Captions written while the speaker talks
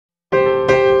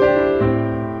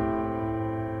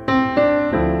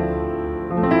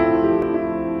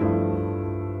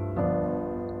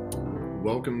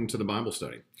welcome to the Bible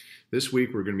study. This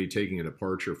week we're going to be taking a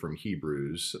departure from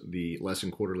Hebrews. The lesson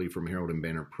quarterly from Herald and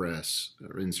Banner Press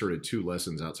inserted two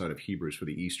lessons outside of Hebrews for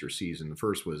the Easter season. The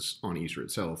first was on Easter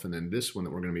itself, and then this one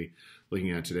that we're going to be looking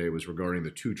at today was regarding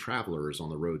the two travelers on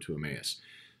the road to Emmaus.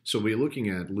 So we'll be looking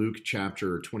at Luke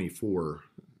chapter 24,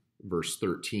 verse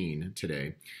 13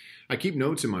 today. I keep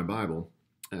notes in my Bible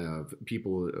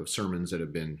of sermons that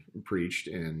have been preached,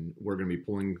 and we're going to be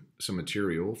pulling some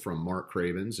material from Mark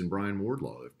Cravens and Brian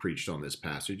Wardlaw who have preached on this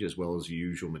passage, as well as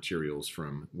usual materials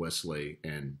from Wesley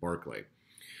and Barclay.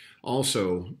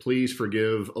 Also, please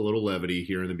forgive a little levity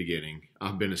here in the beginning.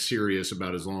 I've been serious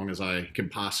about as long as I can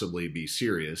possibly be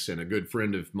serious, and a good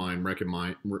friend of mine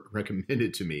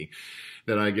recommended to me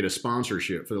that I get a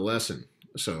sponsorship for the lesson.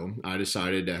 So I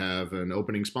decided to have an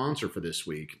opening sponsor for this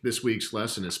week. This week's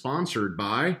lesson is sponsored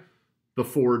by the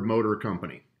Ford Motor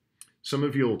Company. Some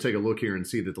of you will take a look here and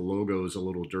see that the logo is a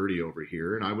little dirty over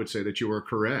here, and I would say that you are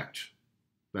correct.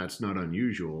 That's not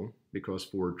unusual because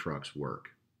Ford trucks work.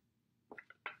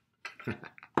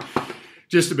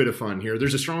 Just a bit of fun here.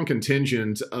 There's a strong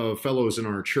contingent of fellows in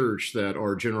our church that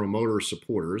are General Motors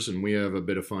supporters, and we have a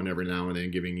bit of fun every now and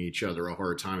then giving each other a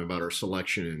hard time about our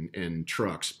selection in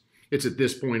trucks. It's at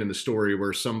this point in the story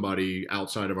where somebody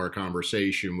outside of our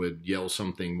conversation would yell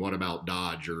something, "What about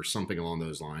Dodge?" or something along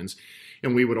those lines.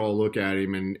 And we would all look at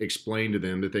him and explain to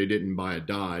them that they didn't buy a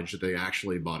Dodge, that they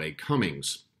actually bought a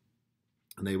Cummins.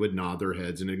 And they would nod their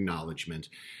heads in acknowledgement.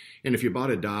 And if you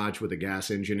bought a Dodge with a gas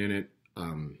engine in it,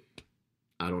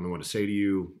 I don't know what to say to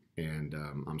you, and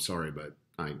I'm sorry, but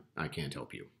I can't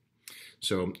help you.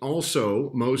 So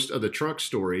also, most of the truck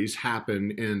stories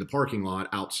happen in the parking lot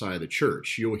outside the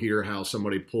church. You'll hear how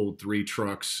somebody pulled 3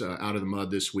 trucks out of the mud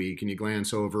this week, and you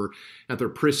glance over at their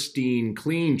pristine,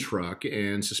 clean truck,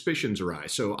 and suspicions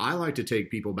arise. So I like to take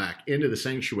people back into the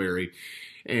sanctuary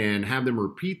and have them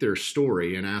repeat their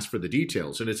story and ask for the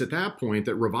details. And it's at that point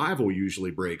that revival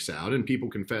usually breaks out, and people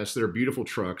confess their beautiful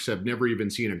trucks have never even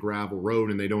seen a gravel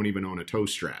road, and they don't even own a tow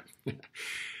strap.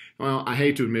 Well, I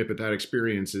hate to admit, but that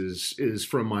experience is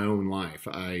from my own life.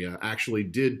 I actually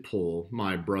did pull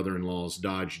my brother-in-law's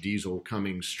Dodge diesel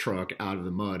Cummins truck out of the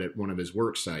mud at one of his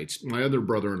work sites. My other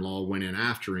brother-in-law went in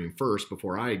after him first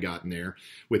before I had gotten there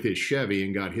with his Chevy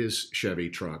and got his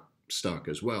Chevy truck stuck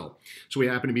as well. So we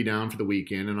happened to be down for the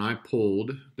weekend, and I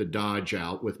pulled the Dodge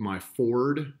out with my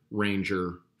Ford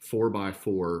Ranger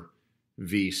 4x4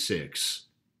 V6.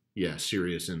 Yeah,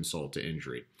 serious insult to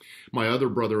injury. My other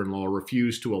brother-in-law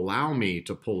refused to allow me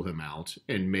to pull him out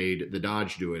and made the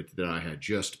Dodge do it that I had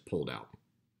just pulled out.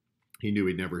 He knew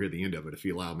he'd never hear the end of it if he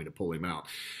allowed me to pull him out.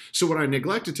 So what I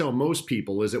neglect to tell most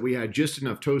people is that we had just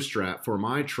enough tow strap for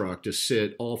my truck to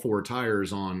sit all 4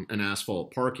 tires on an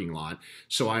asphalt parking lot,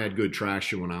 so I had good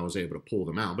traction when I was able to pull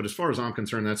them out. But as far as I'm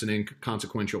concerned, that's an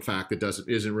inconsequential fact that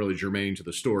isn't really germane to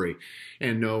the story.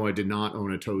 And no, I did not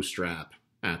own a tow strap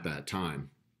at that time.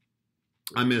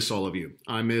 I miss all of you.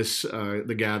 I miss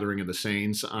the gathering of the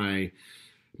saints,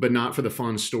 but not for the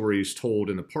fun stories told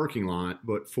in the parking lot,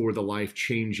 but for the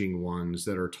life-changing ones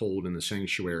that are told in the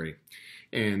sanctuary.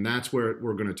 And that's what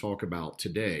we're going to talk about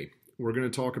today. We're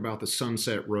going to talk about the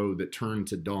sunset road that turned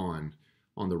to dawn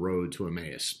on the road to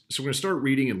Emmaus. So we're going to start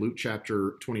reading in Luke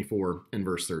chapter 24 and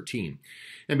verse 13.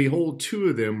 And behold, 2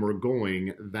 of them were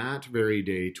going that very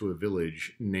day to a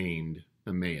village named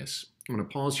Emmaus. I'm going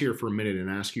to pause here for a minute and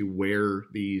ask you where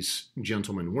these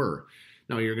gentlemen were.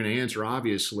 Now, you're going to answer,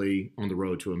 obviously, on the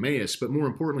road to Emmaus, but more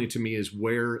importantly to me is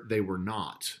where they were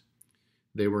not.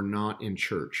 They were not in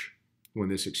church when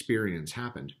this experience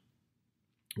happened.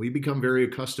 We become very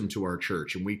accustomed to our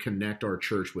church, and we connect our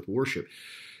church with worship.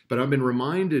 But I've been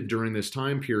reminded during this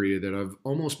time period that I've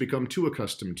almost become too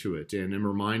accustomed to it, and am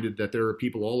reminded that there are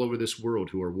people all over this world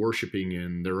who are worshiping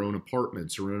in their own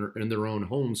apartments or in their own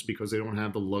homes because they don't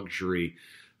have the luxury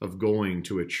of going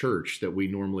to a church that we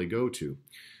normally go to.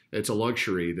 It's a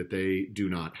luxury that they do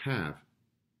not have.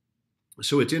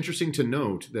 So it's interesting to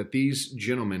note that these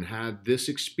gentlemen had this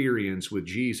experience with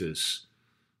Jesus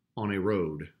on a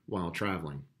road while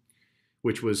traveling,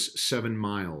 which was 7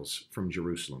 miles from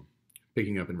Jerusalem.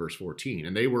 Picking up in verse 14.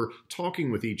 And they were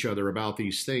talking with each other about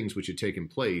these things which had taken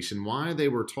place. And while they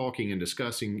were talking and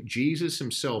discussing, Jesus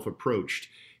himself approached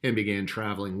and began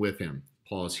traveling with him.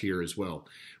 Pause here as well.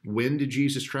 When did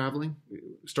Jesus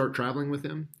start traveling with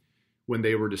them? When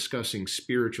they were discussing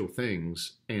spiritual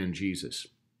things and Jesus.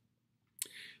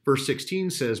 Verse 16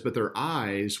 says, but their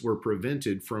eyes were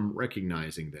prevented from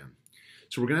recognizing them.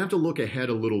 So we're going to have to look ahead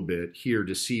a little bit here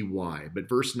to see why. But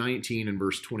verse 19 and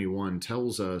verse 21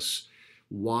 tells us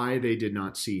why they did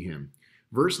not see him.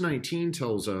 Verse 19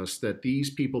 tells us that these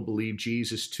people believed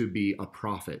Jesus to be a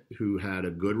prophet who had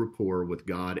a good rapport with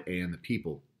God and the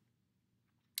people.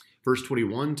 Verse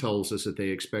 21 tells us that they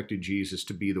expected Jesus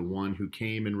to be the one who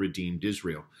came and redeemed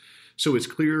Israel. So it's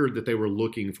clear that they were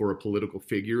looking for a political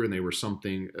figure and they were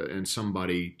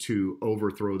somebody to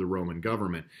overthrow the Roman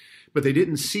government. But they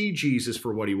didn't see Jesus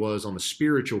for what he was on the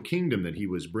spiritual kingdom that he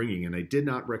was bringing, and they did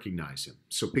not recognize him.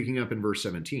 So picking up in verse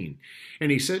 17,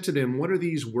 and he said to them, "What are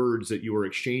these words that you are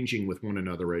exchanging with one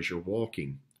another as you're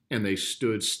walking?" And they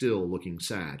stood still, looking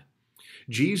sad.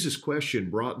 Jesus' question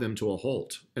brought them to a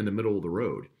halt in the middle of the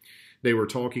road. They were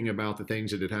talking about the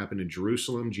things that had happened in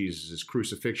Jerusalem, Jesus'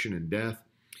 crucifixion and death.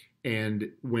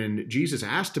 And when Jesus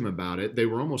asked him about it, they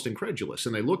were almost incredulous.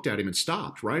 And they looked at him and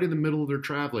stopped right in the middle of their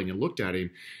traveling and looked at him.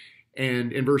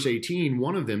 And in verse 18,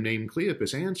 one of them, named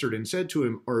Cleopas, answered and said to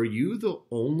him, "Are you the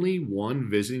only one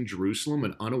visiting Jerusalem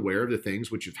and unaware of the things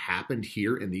which have happened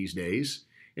here in these days?"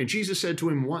 And Jesus said to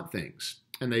him, "What things?"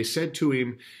 And they said to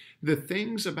him, "The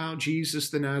things about Jesus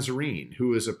the Nazarene,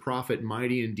 who is a prophet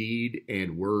mighty in deed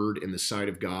and word in the sight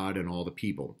of God and all the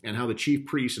people, and how the chief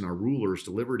priests and our rulers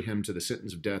delivered him to the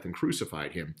sentence of death and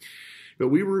crucified him. But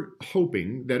we were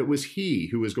hoping that it was he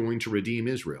who was going to redeem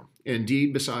Israel.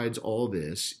 Indeed, besides all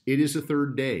this, it is the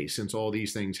third day since all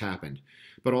these things happened.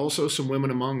 But also some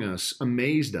women among us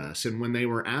amazed us, and when they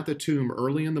were at the tomb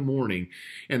early in the morning,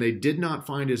 and they did not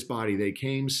find his body, they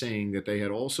came saying that they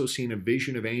had also seen a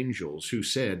vision of angels who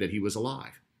said that he was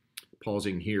alive."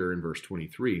 Pausing here in verse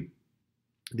 23,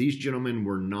 these gentlemen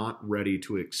were not ready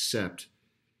to accept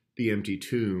the empty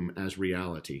tomb as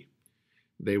reality.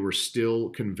 They were still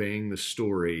conveying the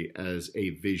story as a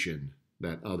vision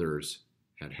that others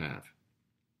had.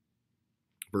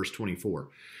 Verse 24,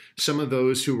 some of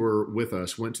those who were with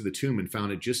us went to the tomb and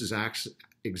found it just as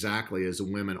exactly as the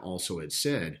women also had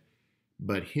said,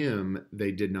 but him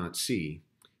they did not see.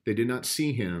 They did not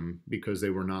see him because they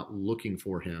were not looking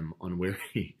for him on where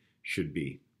he should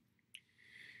be.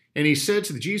 And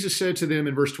Jesus said to them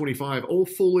in verse 25, "O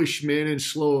foolish men and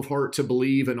slow of heart to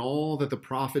believe in all that the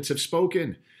prophets have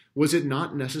spoken. Was it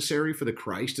not necessary for the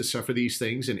Christ to suffer these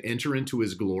things and enter into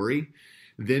his glory?"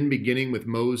 Then beginning with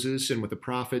Moses and with the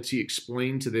prophets, he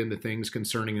explained to them the things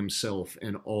concerning himself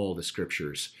and all the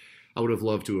scriptures. I would have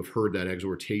loved to have heard that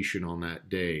exhortation on that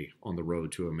day on the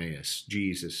road to Emmaus,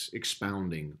 Jesus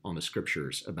expounding on the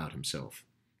scriptures about himself.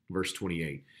 Verse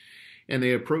 28, and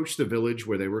they approached the village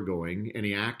where they were going, and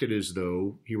he acted as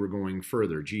though he were going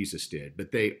further, Jesus did.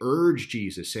 But they urged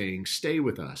Jesus, saying, "Stay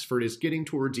with us, for it is getting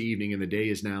towards evening, and the day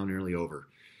is now nearly over."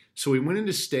 So he went in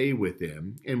to stay with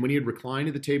them, and when he had reclined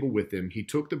at the table with them, he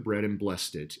took the bread and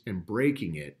blessed it, and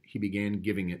breaking it, he began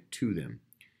giving it to them.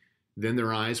 Then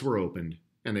their eyes were opened,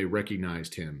 and they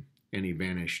recognized him, and he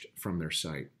vanished from their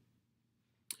sight.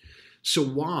 So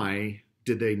why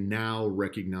did they now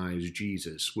recognize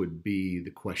Jesus would be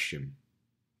the question.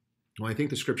 Well, I think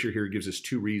the scripture here gives us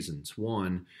two reasons.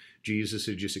 One, Jesus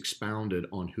had just expounded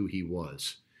on who he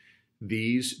was.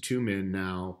 These two men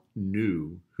now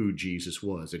knew who Jesus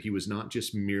was, that he was not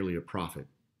just merely a prophet,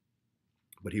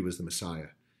 but he was the Messiah.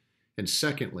 And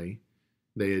secondly,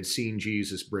 they had seen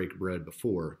Jesus break bread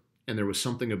before, and there was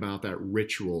something about that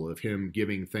ritual of him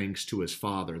giving thanks to his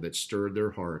Father that stirred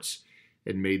their hearts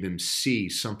and made them see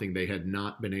something they had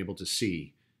not been able to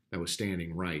see that was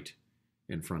standing right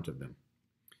in front of them.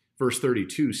 Verse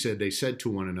 32 said, they said to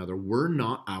one another, "Were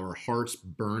not our hearts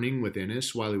burning within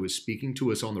us while he was speaking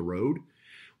to us on the road,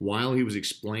 while he was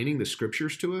explaining the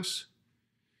scriptures to us?"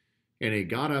 And he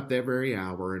got up that very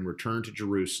hour and returned to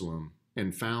Jerusalem,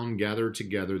 and found gathered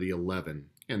together the 11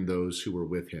 and those who were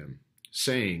with him,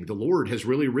 saying, "The Lord has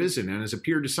really risen and has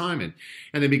appeared to Simon."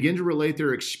 And they begin to relate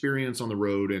their experience on the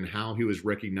road and how he was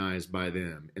recognized by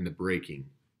them in the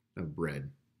breaking of bread.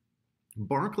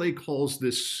 Barclay calls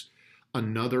this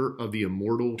another of the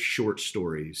immortal short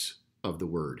stories of the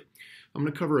Word. I'm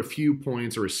going to cover a few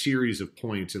points or a series of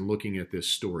points in looking at this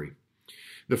story.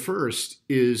 The first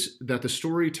is that the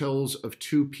story tells of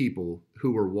two people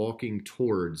who were walking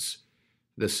towards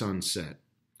the sunset.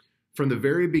 From the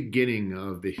very beginning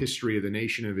of the history of the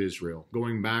nation of Israel,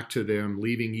 going back to them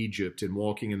leaving Egypt and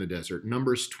walking in the desert,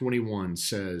 Numbers 21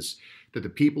 says that the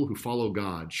people who follow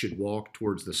God should walk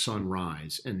towards the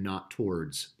sunrise and not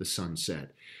towards the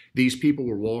sunset. These people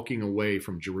were walking away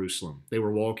from Jerusalem. They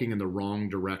were walking in the wrong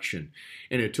direction.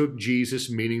 And it took Jesus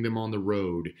meeting them on the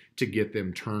road to get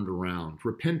them turned around.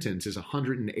 Repentance is a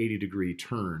 180-degree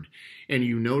turn. And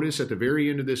you notice at the very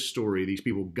end of this story, these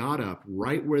people got up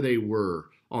right where they were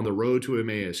on the road to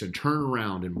Emmaus and turned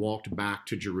around and walked back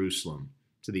to Jerusalem,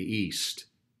 to the east,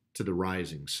 to the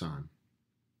rising sun.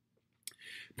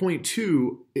 Point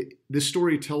two, this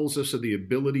story tells us of the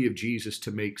ability of Jesus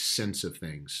to make sense of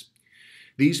things.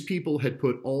 These people had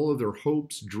put all of their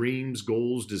hopes, dreams,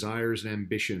 goals, desires, and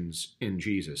ambitions in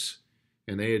Jesus.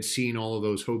 And they had seen all of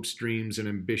those hopes, dreams, and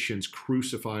ambitions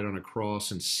crucified on a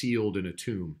cross and sealed in a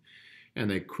tomb. And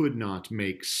they could not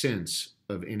make sense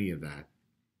of any of that.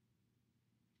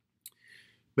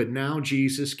 But now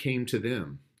Jesus came to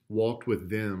them, walked with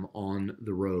them on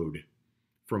the road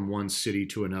from one city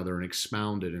to another, and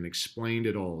expounded and explained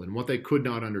it all. And what they could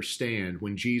not understand,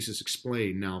 when Jesus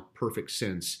explained, now perfect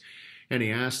sense. And he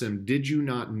asked them, did you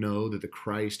not know that the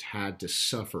Christ had to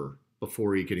suffer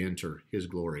before he could enter his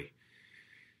glory?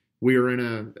 We are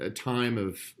in a time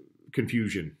of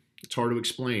confusion. It's hard to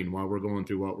explain why we're going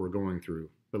through what we're going through.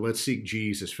 But let's seek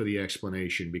Jesus for the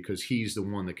explanation, because he's the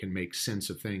one that can make sense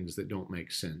of things that don't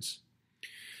make sense.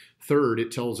 Third,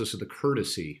 it tells us of the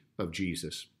courtesy of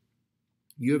Jesus.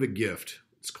 You have a gift.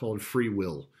 It's called free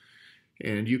will.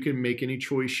 And you can make any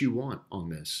choice you want on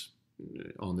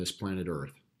this planet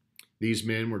Earth. These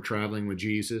men were traveling with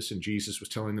Jesus, and Jesus was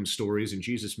telling them stories, and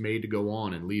Jesus made to go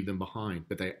on and leave them behind.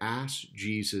 But they asked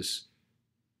Jesus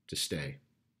to stay.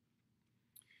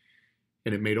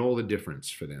 And it made all the difference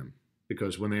for them,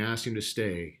 because when they asked him to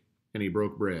stay and he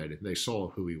broke bread, they saw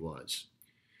who he was.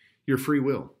 Your free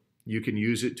will. You can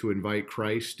use it to invite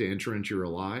Christ to enter into your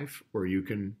life, or you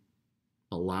can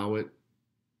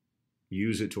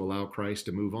use it to allow Christ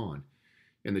to move on.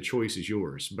 And the choice is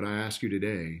yours. But I ask you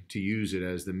today to use it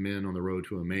as the men on the road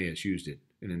to Emmaus used it,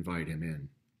 and invite him in.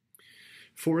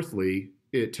 Fourthly,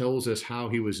 it tells us how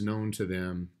he was known to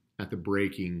them at the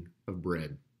breaking of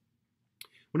bread.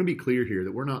 I want to be clear here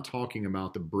that we're not talking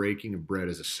about the breaking of bread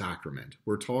as a sacrament.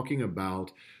 We're talking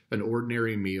about an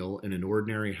ordinary meal in an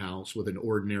ordinary house with an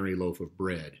ordinary loaf of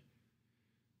bread.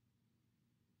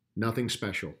 Nothing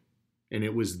special. And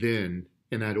it was then,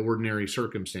 in that ordinary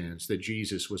circumstance, that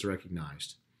Jesus was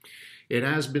recognized. It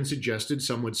has been suggested,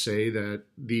 some would say, that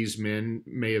these men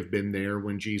may have been there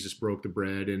when Jesus broke the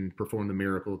bread and performed the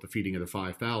miracle at the feeding of the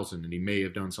 5,000, and he may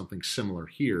have done something similar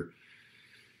here.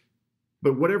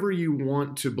 But whatever you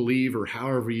want to believe, or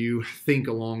however you think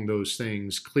along those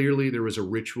things, clearly there was a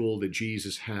ritual that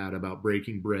Jesus had about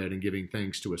breaking bread and giving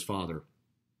thanks to his Father.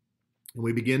 And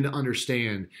we begin to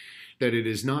understand that it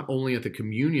is not only at the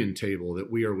communion table that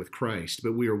we are with Christ,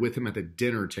 but we are with him at the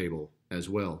dinner table as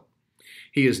well.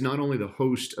 He is not only the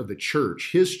host of the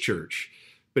church, his church,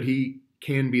 but he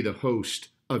can be the host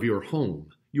of your home,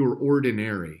 your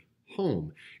ordinary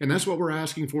home. And that's what we're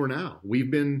asking for now.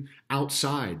 We've been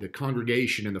outside the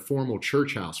congregation in the formal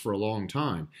church house for a long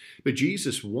time, but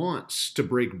Jesus wants to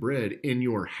break bread in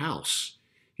your house.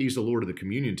 He's the Lord of the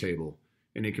communion table,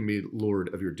 and he can be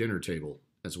Lord of your dinner table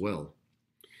as well.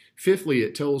 Fifthly,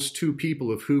 it tells two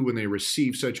people of who, when they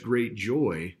receive such great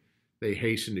joy, they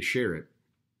hasten to share it.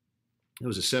 It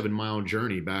was a 7-mile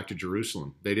journey back to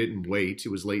Jerusalem. They didn't wait. It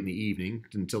was late in the evening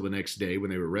until the next day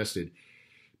when they were rested,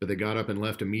 but they got up and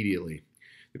left immediately.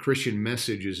 The Christian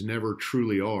message is never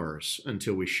truly ours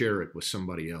until we share it with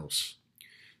somebody else.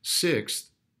 Sixth,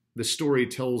 the story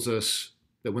tells us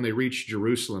that when they reached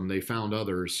Jerusalem, they found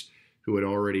others who had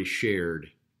already shared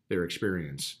their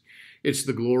experience. It's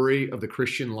the glory of the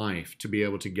Christian life to be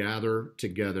able to gather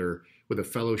together with a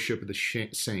fellowship of the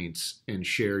saints and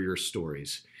share your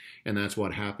stories. And that's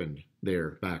what happened there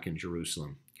back in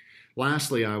Jerusalem.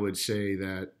 Lastly, I would say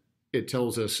that it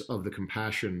tells us of the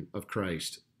compassion of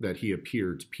Christ, that he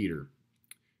appeared to Peter.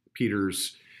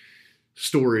 Peter's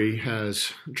story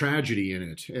has tragedy in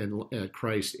it, and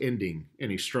Christ ending,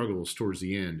 and he struggles towards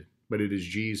the end. But it is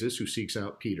Jesus who seeks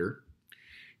out Peter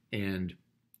and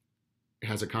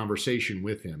has a conversation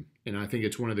with him. And I think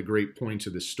it's one of the great points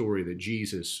of this story that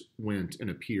Jesus went and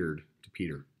appeared to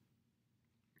Peter.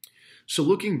 So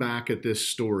looking back at this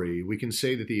story, we can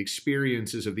say that the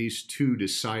experiences of these two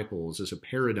disciples is a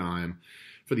paradigm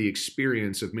for the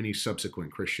experience of many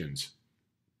subsequent Christians.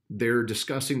 They're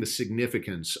discussing the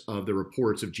significance of the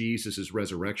reports of Jesus'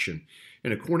 resurrection.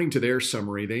 And according to their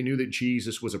summary, they knew that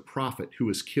Jesus was a prophet who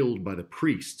was killed by the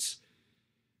priests.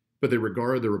 But they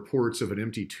regard the reports of an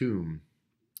empty tomb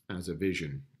as a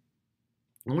vision.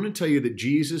 I want to tell you that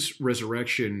Jesus'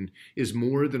 resurrection is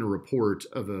more than a report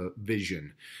of a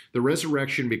vision. The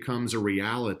resurrection becomes a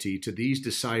reality to these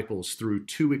disciples through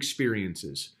two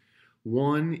experiences.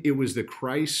 One, it was the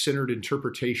Christ-centered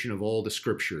interpretation of all the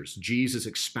scriptures, Jesus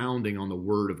expounding on the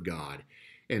Word of God.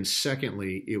 And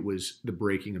secondly, it was the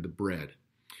breaking of the bread.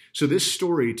 So this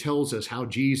story tells us how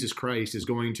Jesus Christ is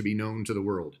going to be known to the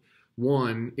world.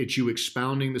 One, it's you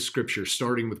expounding the scripture,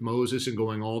 starting with Moses and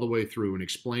going all the way through and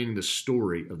explaining the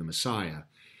story of the Messiah.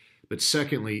 But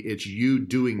secondly, it's you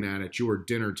doing that at your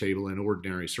dinner table in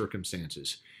ordinary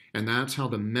circumstances. And that's how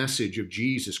the message of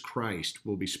Jesus Christ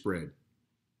will be spread.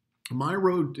 My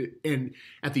road, and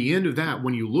at the end of that,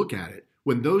 when you look at it,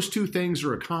 when those two things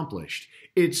are accomplished,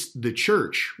 it's the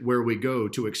church where we go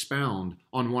to expound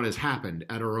on what has happened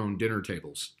at our own dinner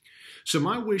tables. So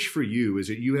my wish for you is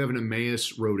that you have an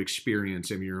Emmaus Road experience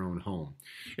in your own home.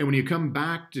 And when you come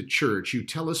back to church, you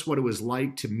tell us what it was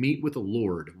like to meet with the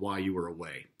Lord while you were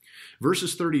away.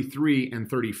 Verses 33 and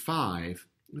 35,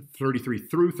 33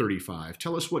 through 35,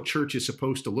 tell us what church is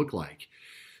supposed to look like.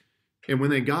 And when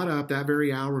they got up that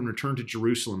very hour and returned to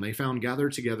Jerusalem, they found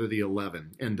gathered together the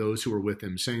 11 and those who were with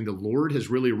them, saying, "The Lord has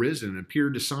really risen and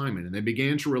appeared to Simon." And they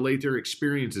began to relate their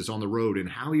experiences on the road and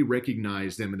how he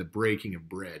recognized them in the breaking of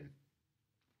bread.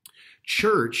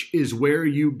 Church is where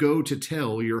you go to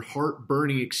tell your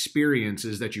heart-burning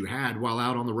experiences that you had while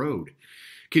out on the road.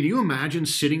 Can you imagine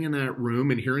sitting in that room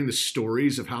and hearing the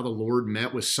stories of how the Lord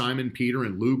met with Simon, Peter,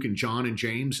 and Luke, and John, and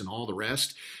James, and all the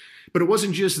rest? But it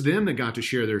wasn't just them that got to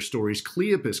share their stories.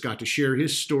 Cleopas got to share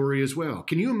his story as well.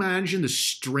 Can you imagine the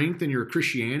strength in your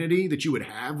Christianity that you would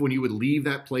have when you would leave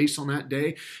that place on that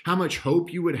day? How much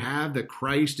hope you would have that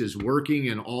Christ is working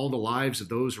in all the lives of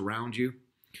those around you?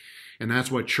 And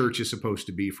that's what church is supposed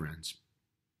to be, friends.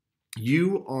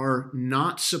 You are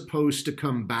not supposed to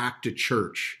come back to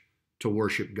church to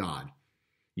worship God.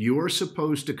 You are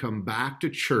supposed to come back to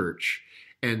church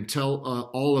and tell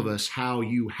all of us how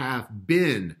you have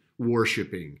been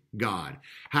worshiping God,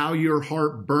 how your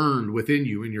heart burned within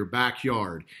you in your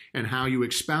backyard, and how you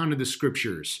expounded the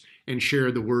scriptures and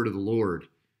shared the word of the Lord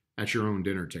at your own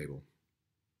dinner table.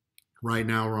 Right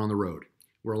now we're on the road.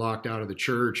 We're locked out of the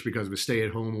church because of a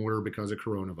stay-at-home order because of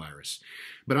coronavirus.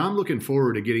 But I'm looking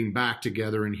forward to getting back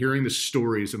together and hearing the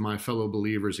stories of my fellow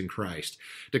believers in Christ,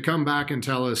 to come back and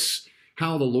tell us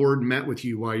how the Lord met with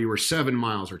you while you were 7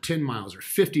 miles or 10 miles or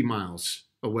 50 miles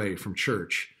away from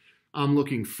church. I'm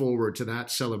looking forward to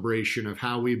that celebration of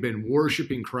how we've been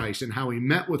worshiping Christ and how he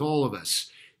met with all of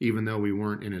us, even though we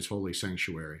weren't in his holy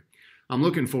sanctuary. I'm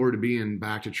looking forward to being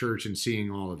back to church and seeing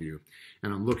all of you.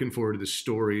 And I'm looking forward to the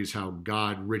stories how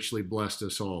God richly blessed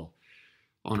us all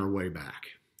on our way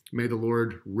back. May the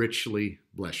Lord richly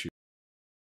bless you.